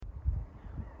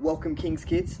Welcome King's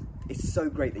Kids. It's so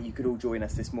great that you could all join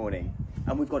us this morning,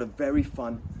 and we've got a very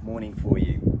fun morning for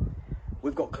you.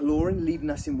 We've got Kaloran leading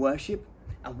us in worship,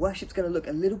 and worship's going to look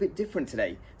a little bit different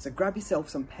today, so grab yourself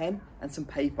some pen and some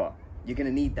paper. You're going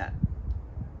to need that.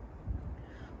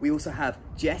 We also have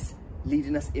Jess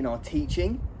leading us in our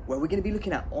teaching, where we're going to be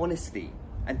looking at honesty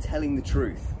and telling the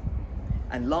truth.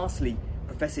 And lastly,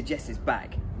 Professor Jess is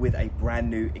back with a brand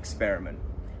new experiment.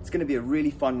 It's going to be a really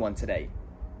fun one today.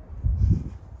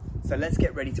 So let's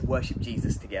get ready to worship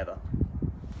Jesus together.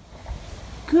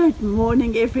 Good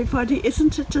morning, everybody.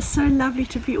 Isn't it just so lovely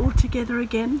to be all together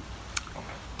again?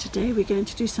 Today we're going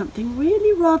to do something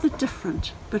really rather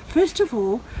different. But first of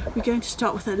all, we're going to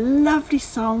start with a lovely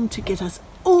song to get us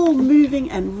all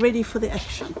moving and ready for the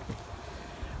action.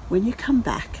 When you come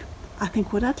back, I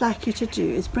think what I'd like you to do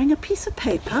is bring a piece of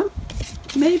paper,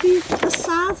 maybe the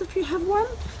size if you have one,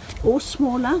 or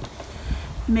smaller,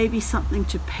 maybe something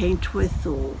to paint with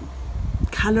or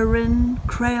colour in,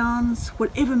 crayons,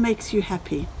 whatever makes you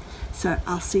happy. So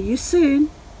I'll see you soon.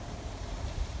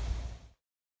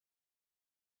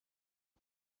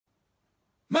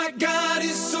 My God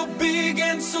is so big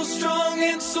and so strong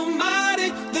and so mighty,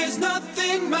 there's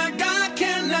nothing my God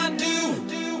cannot do.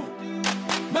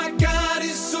 My God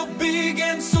is so big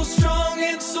and so strong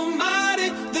and so mighty,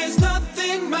 there's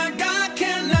nothing my God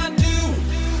cannot do.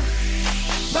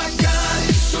 My God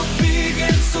is so big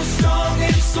and so strong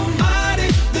and so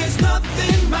mighty, there's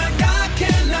nothing my God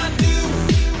cannot do.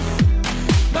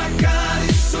 My God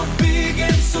is so big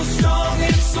and so strong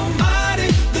and so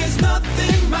mighty, there's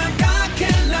nothing my God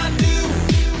cannot do.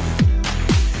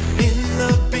 In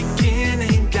the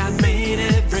beginning, God made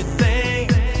everything.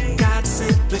 God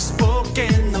simply spoke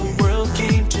and the world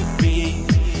came to be.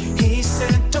 He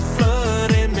sent a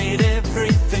flood and made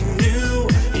everything new.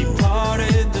 He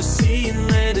parted the sea and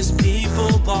let his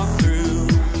people walk through.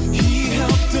 He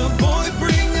helped a boy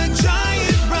bring a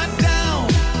giant right down.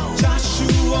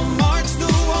 Joshua marched, the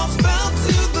walls fell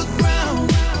to the ground.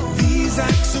 These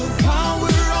acts of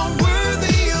power are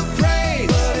worthy of praise.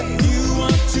 But if you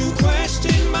want to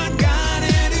question my God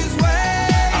and his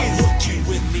ways, I'll look you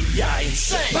in the eye and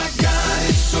say, my God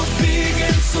is so big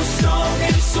and so strong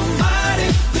and so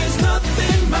mighty, there's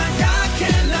nothing my God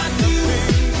cannot do.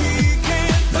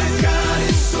 My God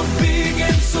is so big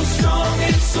and so strong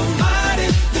and so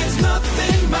mighty, there's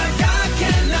nothing my God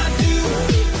cannot do.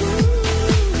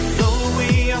 Though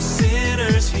we are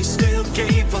sinners, he still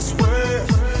gave us worth.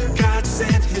 God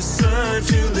sent his son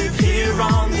to live here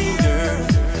on the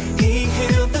earth. He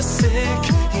healed the sick,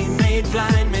 he made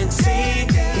blind men see.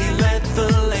 He let the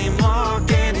lame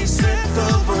walk and he set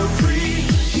the world free.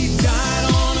 He died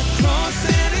on a cross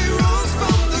and he rose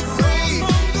from the grave.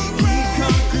 He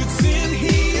conquered sin,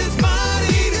 he is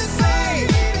mighty to save.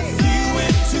 He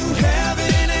went to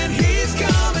heaven and he's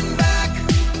coming back.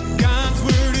 God's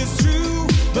word is true,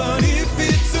 but if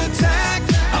it's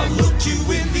attacked, I'll look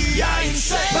you in the eye and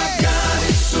say, my God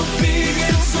is so big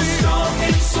and so strong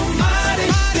and so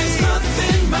mighty, there's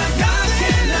nothing my God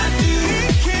cannot do.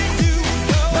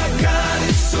 My God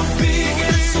is so big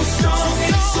and so strong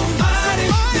and so mighty,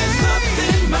 there's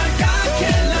nothing my God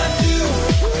cannot do.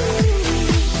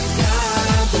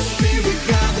 God the Spirit,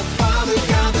 God the Father,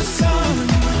 God the Son.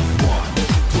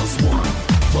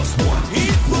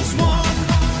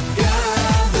 1+1+1=1.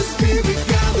 God the Spirit,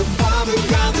 God the Father,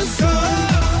 God the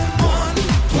Son.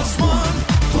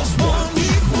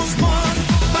 1+1+1=1.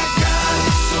 My God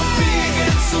is so big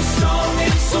and so strong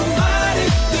and so mighty,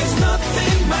 there's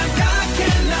nothing my God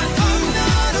cannot do. I'm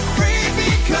not afraid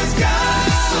because God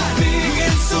is so big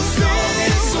and so strong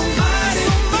and so mighty,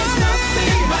 there's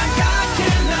nothing my God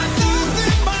cannot do.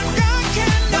 My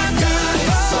God is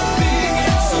so big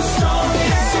and so strong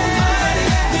and so mighty,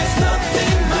 there's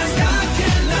nothing my God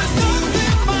cannot do.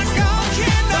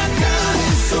 My God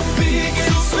is so big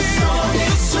and so strong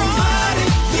and so mighty,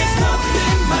 there's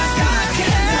nothing my God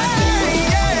cannot do.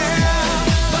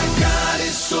 My God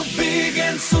is so big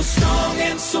and so strong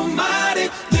and so mighty,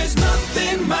 there's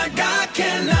nothing my God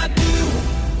cannot do.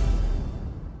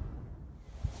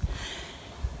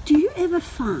 Do you ever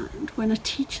find when a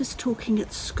teacher's talking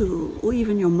at school, or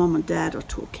even your mom and dad are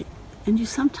talking, and you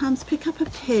sometimes pick up a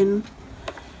pen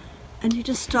and you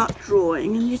just start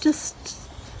drawing and you just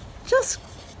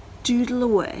doodle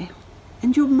away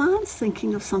and your mind's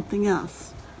thinking of something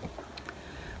else?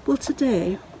 Well,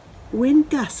 today, when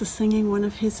Gus is singing one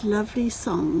of his lovely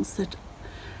songs that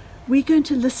we're going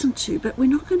to listen to, but we're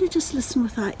not going to just listen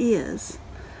with our ears.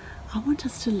 I want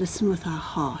us to listen with our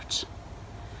heart.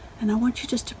 And I want you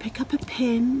just to pick up a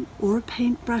pen or a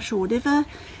paintbrush or whatever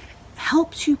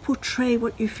helps you portray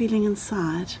what you're feeling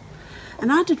inside.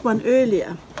 And I did one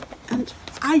earlier, and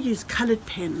I use coloured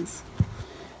pens.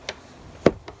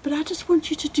 But I just want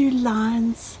you to do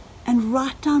lines and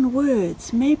write down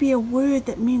words, maybe a word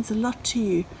that means a lot to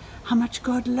you, how much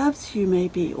God loves you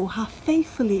maybe, or how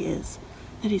faithful He is,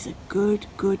 that He's a good,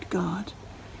 good God.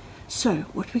 So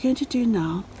what we're going to do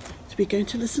now is we're going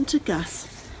to listen to Gus,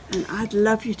 and I'd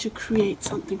love you to create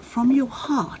something from your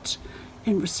heart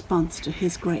in response to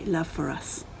His great love for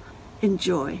us.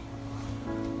 Enjoy.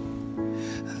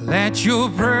 Let your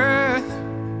breath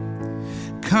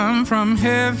come from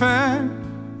heaven,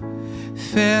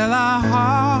 fill our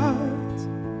hearts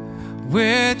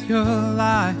with your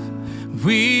life.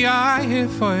 We are here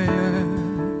for you.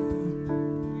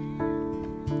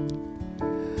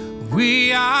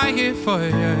 We are here for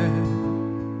you.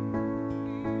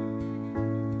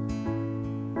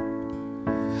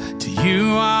 To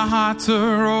you our hearts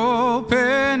are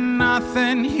open,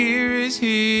 nothing here is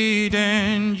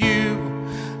hidden. You,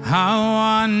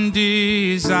 our one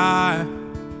desire.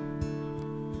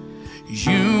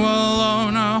 You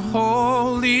alone are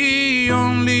holy,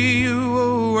 only you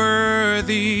are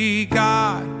worthy,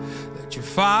 God. Let your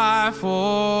fire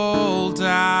fall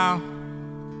down.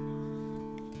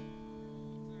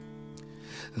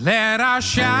 Let our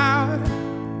shout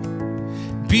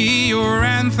be your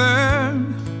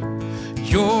anthem,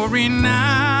 your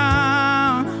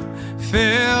renown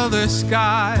fill the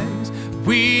skies.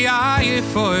 We are here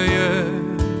for you.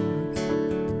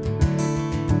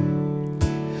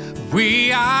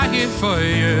 We are here for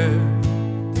you.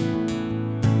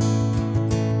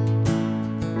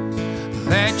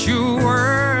 Let your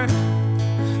word,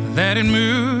 let it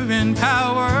move in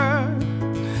power.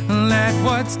 Let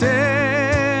what's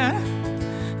dead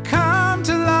come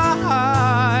to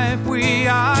life. We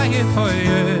are here for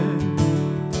you.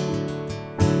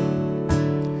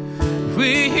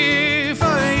 We're here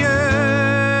for you.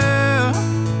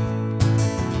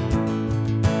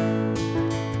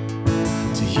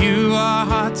 To you our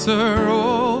hearts are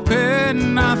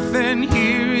open, nothing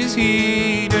here is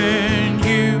hidden.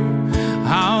 You,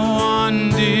 our one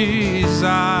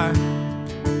desire.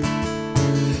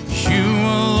 You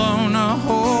alone are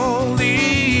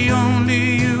holy,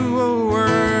 only you are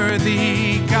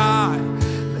worthy, God.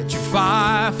 Let your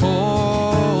fire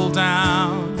fall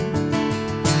down.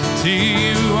 To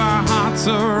you our hearts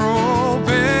are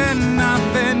open,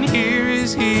 nothing here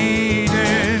is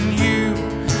hidden. You,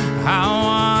 our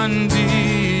one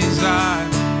desire.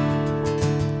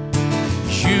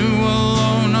 You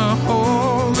alone are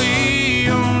holy,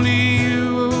 only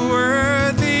you are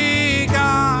worthy,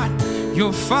 God.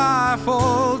 Your fire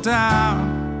fall down.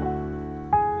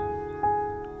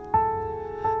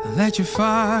 Let your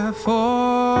fire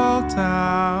fall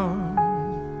down.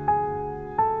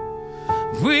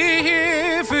 We're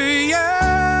here for you.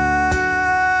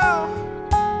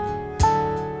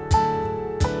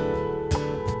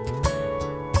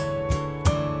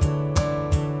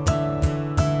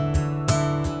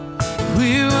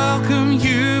 We welcome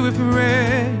you with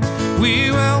praise.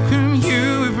 We welcome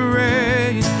you with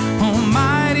praise.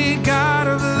 Almighty God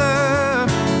of love,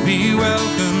 be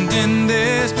welcomed in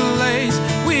this place.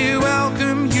 We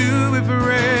welcome you with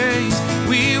praise.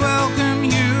 We welcome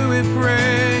you with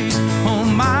praise.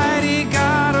 Almighty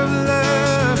God of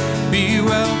love, be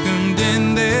welcomed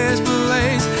in this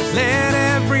place. Let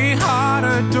every heart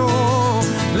adore,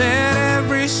 let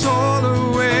every soul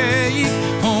awake.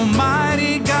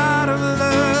 Almighty God of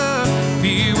love,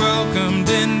 be welcomed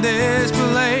in this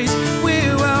place.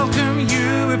 We welcome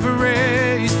you with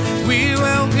praise. We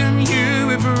welcome you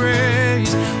with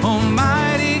praise.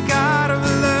 Almighty God of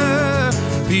love,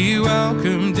 be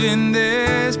welcomed in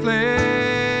this place.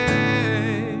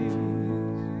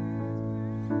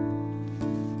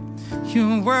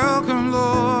 You're welcome,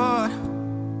 Lord.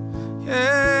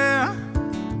 Yeah.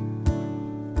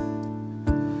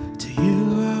 To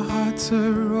you our hearts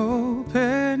are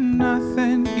open,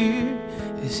 nothing here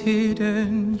is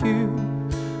hidden. You,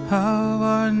 our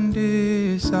one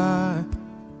desire.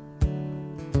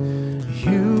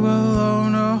 You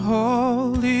alone are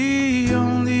holy,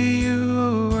 only you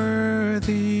are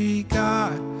worthy,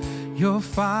 God. Your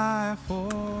fire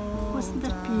fall. Wasn't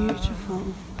that beautiful?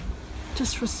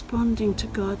 Just responding to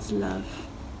God's love.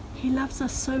 He loves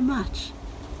us so much.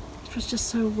 It was just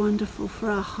so wonderful for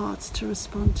our hearts to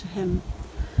respond to Him.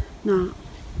 Now,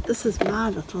 this is my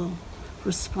little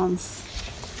response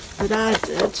that I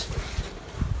did.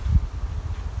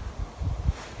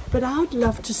 But I'd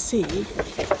love to see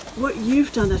what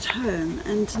you've done at home.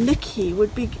 And Nikki,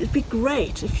 it'd be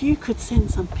great if you could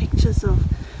send some pictures of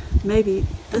maybe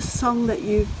this song that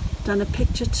you've done a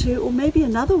picture to, or maybe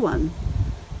another one.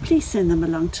 Please send them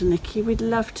along to Nikki. We'd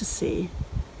love to see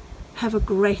Have a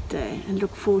great day and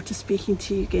look forward to speaking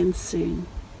to you again soon.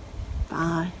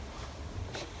 Bye.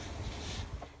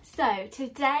 So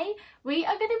today we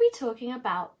are going to be talking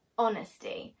about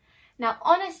honesty. Now,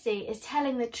 honesty is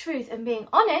telling the truth and being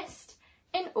honest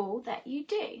in all that you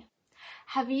do.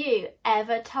 Have you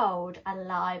ever told a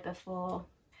lie before?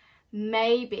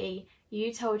 Maybe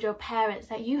you told your parents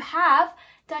that you have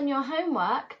done your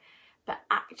homework, but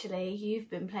actually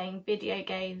you've been playing video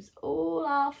games all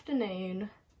afternoon.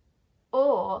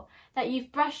 Or that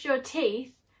you've brushed your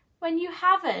teeth when you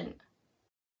haven't.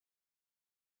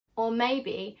 Or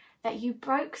maybe that you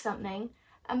broke something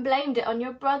and blamed it on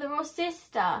your brother or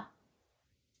sister.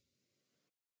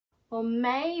 Or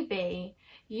maybe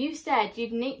you said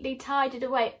you'd neatly tidied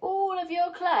away all of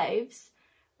your clothes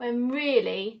when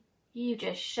really you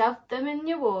just shoved them in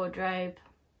your wardrobe.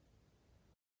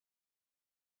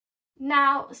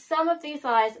 Now, some of these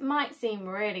lies might seem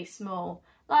really small,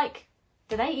 like,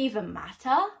 do they even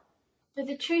matter? But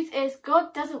the truth is,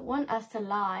 God doesn't want us to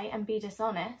lie and be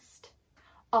dishonest.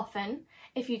 Often,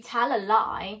 if you tell a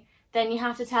lie, then you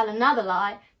have to tell another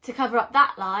lie to cover up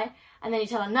that lie, and then you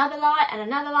tell another lie,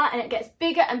 and it gets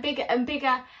bigger and bigger and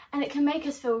bigger, and it can make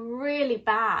us feel really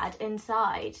bad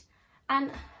inside.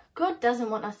 And God doesn't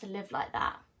want us to live like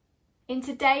that. In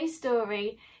today's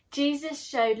story, Jesus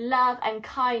showed love and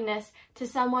kindness to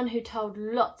someone who told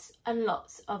lots and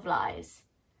lots of lies.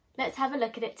 Let's have a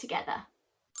look at it together.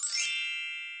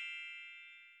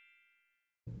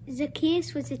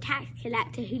 Zacchaeus was a tax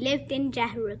collector who lived in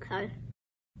Jericho.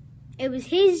 It was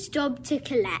his job to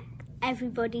collect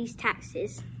everybody's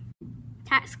taxes.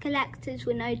 Tax collectors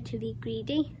were known to be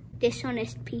greedy,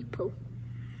 dishonest people.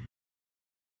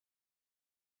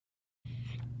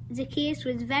 Zacchaeus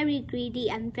was very greedy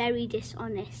and very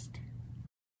dishonest.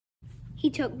 He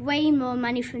took way more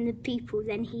money from the people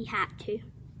than he had to.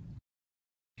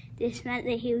 This meant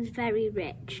that he was very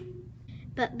rich.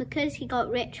 But because he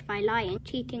got rich by lying,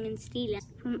 cheating and stealing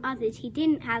from others, he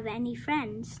didn't have any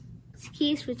friends.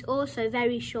 Zacchaeus was also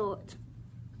very short.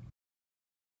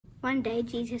 One day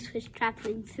Jesus was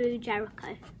travelling through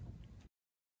Jericho.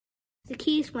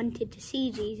 Zacchaeus wanted to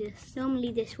see Jesus.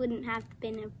 Normally this wouldn't have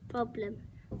been a problem.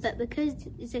 But because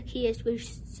Zacchaeus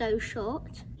was so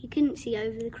short, he couldn't see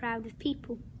over the crowd of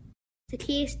people.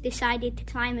 Zacchaeus decided to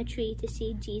climb a tree to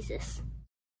see Jesus.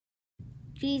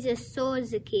 Jesus saw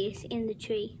Zacchaeus in the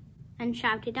tree and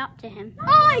shouted up to him,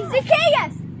 "Oi,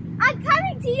 Zacchaeus! I'm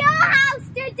coming to your house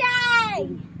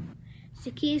today!"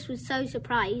 Zacchaeus was so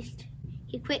surprised,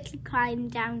 he quickly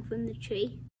climbed down from the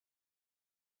tree.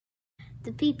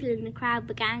 The people in the crowd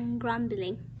began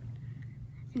grumbling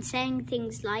and saying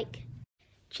things like,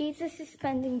 "Jesus is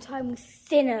spending time with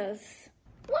sinners.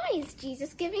 Why is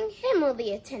Jesus giving him all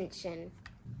the attention?"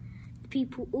 The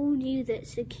people all knew that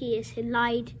Zacchaeus had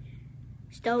lied,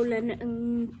 stolen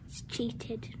and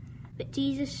cheated. But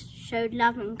Jesus showed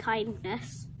love and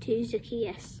kindness to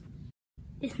Zacchaeus.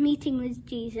 This meeting with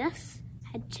Jesus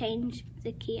had changed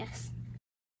Zacchaeus.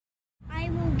 "I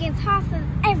will give half of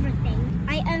everything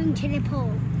I own to the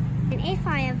poor. And if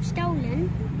I have stolen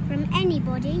from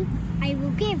anybody, I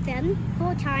will give them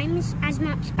 4 times as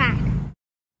much back."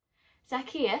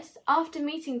 Zacchaeus, after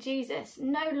meeting Jesus,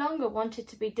 no longer wanted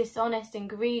to be dishonest and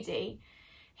greedy.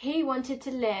 He wanted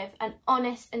to live an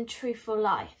honest and truthful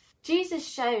life. Jesus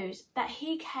shows that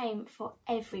he came for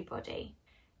everybody,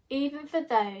 even for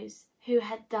those who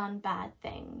had done bad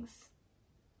things.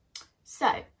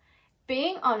 So,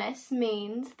 being honest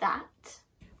means that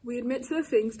we admit to the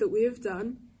things that we have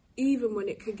done, even when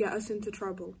it could get us into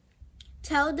trouble.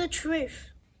 Tell the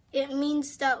truth. It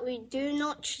means that we do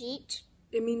not cheat.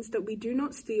 It means that we do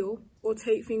not steal or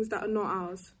take things that are not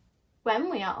ours. when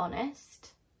we are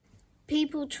honest,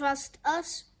 people trust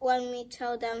us when we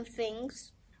tell them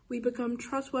things. We become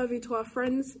trustworthy to our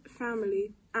friends,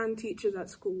 family, and teachers at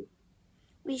school.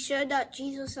 We show that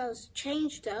Jesus has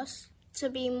changed us to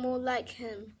be more like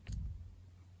him.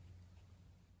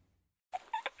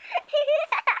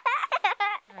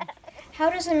 How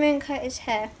does a moon cut his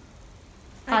hair?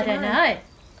 I don't know.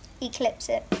 He clips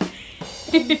it.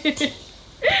 Good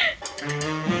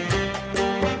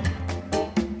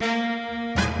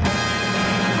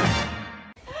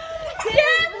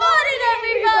morning,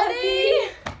 everybody!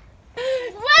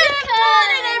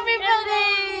 Welcome,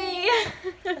 everybody!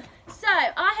 So,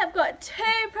 I have got 2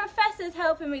 professors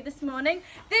helping me this morning.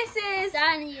 This is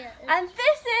Daniel. And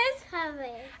this is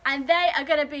Harry. And they are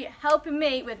going to be helping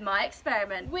me with my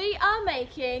experiment. We are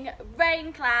making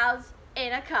rain clouds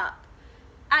in a cup.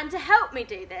 And to help me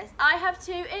do this, I have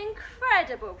 2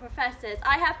 incredible professors.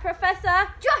 I have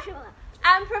Professor Joshua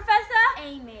and Professor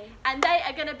Amy. And they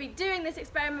are going to be doing this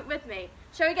experiment with me.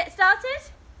 Shall we get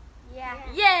started?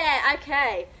 Yeah,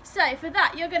 okay. So for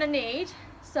that you're going to need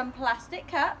some plastic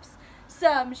cups,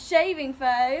 some shaving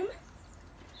foam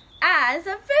and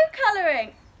some food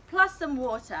colouring plus some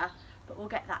water, but we'll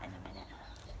get that in a minute.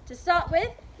 To start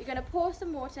with, you're going to pour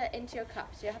some water into your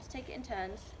cup, so you have to take it in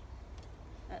turns.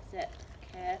 That's it.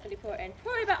 Carefully pour it in,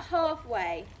 probably about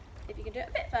halfway. If you can do it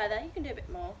a bit further, you can do a bit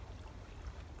more.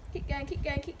 Keep going, keep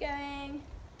going, keep going.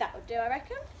 That would do, I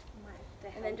reckon.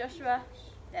 And then Joshua,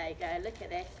 there you go, look at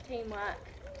this, teamwork.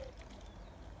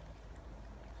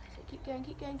 So keep going,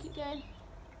 keep going, keep going.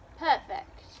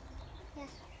 Perfect. Yes.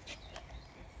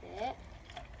 That's it.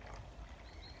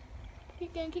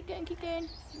 Keep going, keep going, keep going.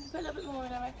 Put a little bit more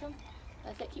in, I reckon.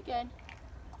 That's it, keep going.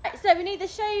 Right, so we need the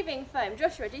shaving foam.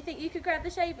 Joshua, do you think you could grab the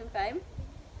shaving foam?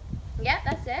 Yeah,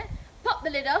 that's it. Pop the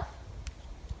lid off.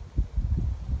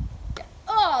 Yeah.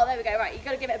 Oh, there we go. Right, you've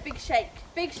got to give it a big shake.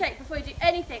 Big shake before you do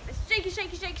anything. Let's shake,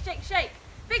 shake, shake, shake, shake.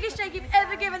 Biggest shake you've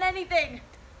ever given anything.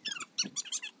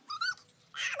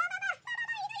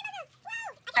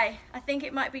 Okay, I think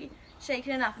it might be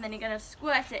shaken enough, and then you're going to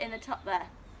squirt it in the top there.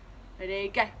 Ready,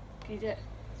 go. Can you do it?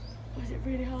 Or is it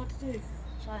really hard to do?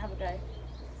 Shall I have a go?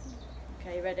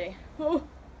 Okay, ready? Oh,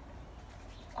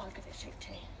 I'll give it a shake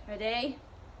too. Ready?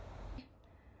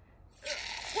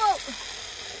 Whoa!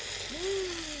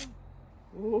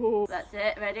 Ooh. That's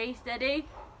it. Ready, steady,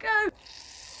 go!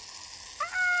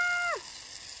 Ah!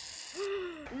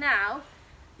 Now,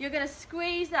 you're going to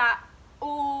squeeze that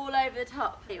all over the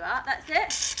top. There you are. That's it.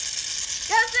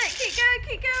 That's it. Keep going,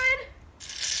 keep going.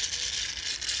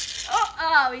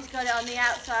 Oh, he's got it on the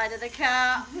outside of the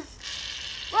cup.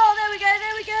 Whoa, there we go,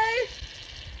 there we go.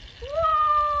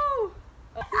 Whoa!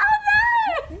 Oh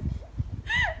no!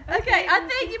 Okay, I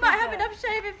think you might have enough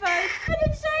shaving foam. I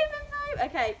need shaving foam.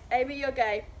 Okay, Amy, your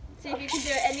go. See if you can do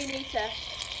it any neater.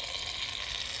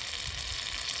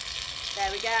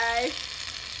 There we go.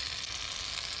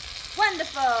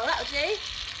 Wonderful, that'll do.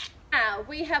 Now,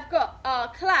 we have got our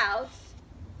clouds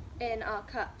in our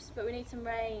cups, but we need some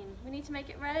rain. We need to make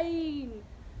it rain.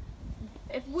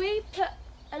 If we put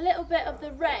a little bit of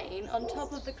the rain on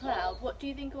top of the cloud, what do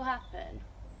you think will happen?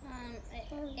 It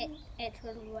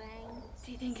will rain.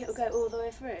 Do you think it will go all the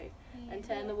way through and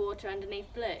turn the water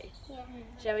underneath blue? Yeah.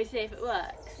 Shall we see if it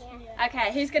works? Yeah.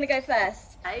 Okay, who's going to go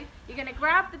first? You're going to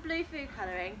grab the blue food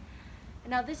colouring.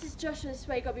 Now this is Joshua's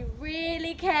way, you've got to be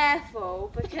really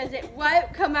careful because it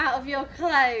won't come out of your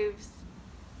clothes.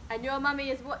 And your mummy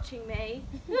is watching me.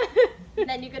 And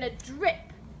then you're going to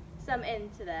drip some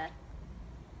into there.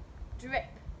 Drip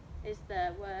is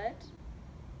the word.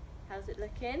 How's it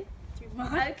looking? Too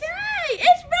much. Okay,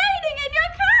 it's raining in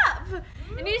your cup.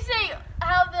 And you see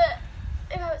how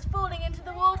it's falling into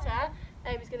the water.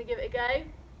 Amy's going to give it a go.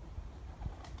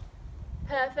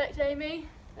 Perfect, Amy.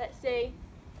 Let's see.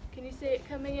 Can you see it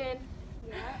coming in?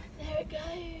 Yeah. There it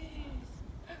goes.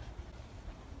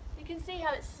 You can see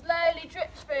how it slowly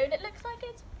drips through and it looks like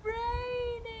it's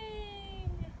raining.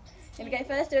 Gonna go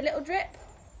first, do a little drip.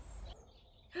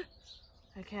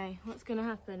 Okay, what's gonna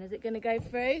happen? Is it gonna go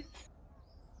through?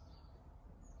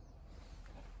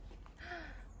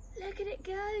 Look at it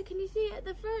go, can you see it at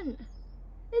the front?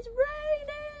 It's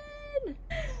raining!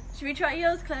 Should we try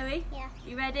yours, Chloe? Yeah.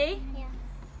 You ready? Yeah.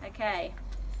 Okay,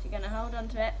 so you're gonna hold on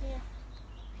to it. Yeah.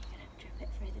 You're gonna drip it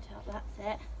through the top, that's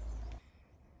it.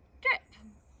 Drip!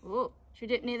 Ooh, should we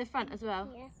do it near the front as well?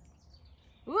 Yeah.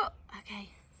 Ooh, okay,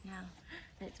 now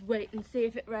let's wait and see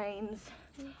if it rains.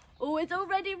 Oh, it's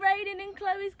already raining in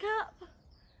Chloe's cup.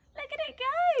 Look at it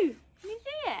go. Can you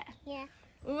see it? Yeah.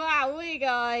 Wow,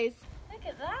 guys. Look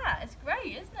at that. It's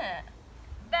great, isn't it?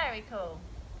 Very cool.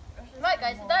 Right,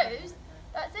 guys, so that's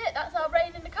it. That's our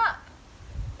rain in the cup.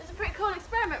 It's a pretty cool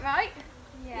experiment, right?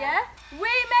 Yeah. We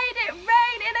made it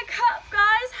rain in a cup,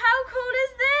 guys. How cool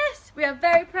is this? We are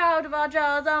very proud of our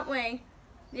jars, aren't we?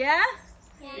 Yeah?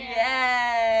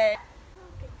 Yeah. Yay.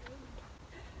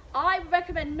 I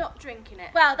recommend not drinking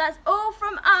it. Well, that's all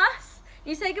from us.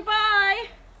 You say goodbye.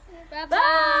 Bye-bye.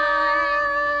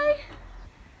 Bye.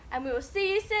 And we will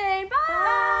see you soon.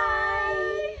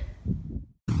 Bye.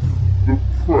 The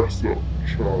Press Up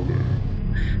Challenge.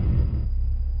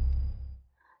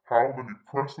 How many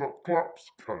press up claps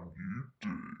can you do?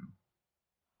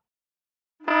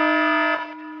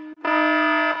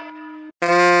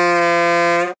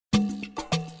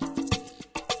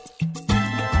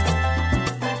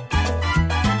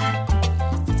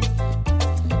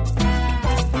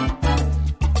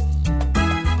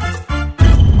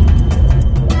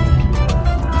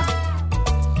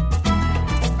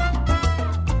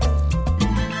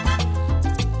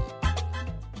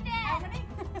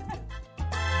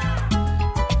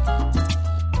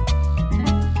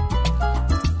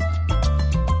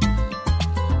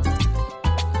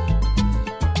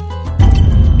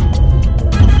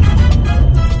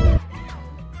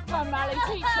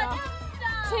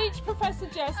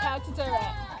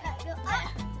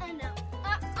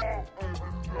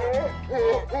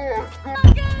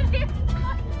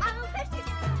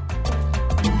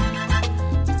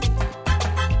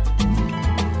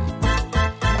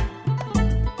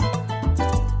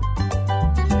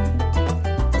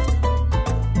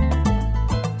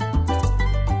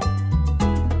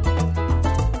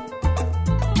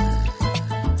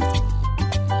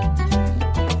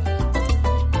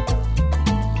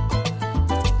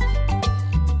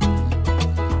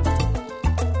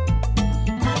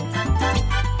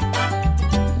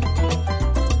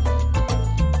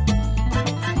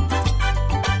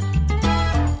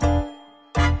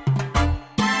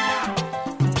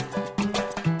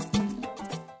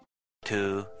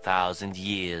 2,000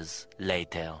 years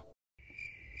later.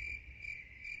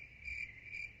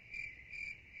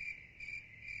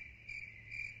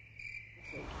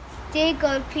 Dear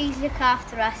God, please look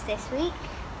after us this week.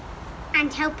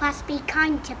 And help us be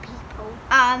kind to people.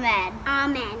 Amen.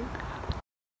 Amen.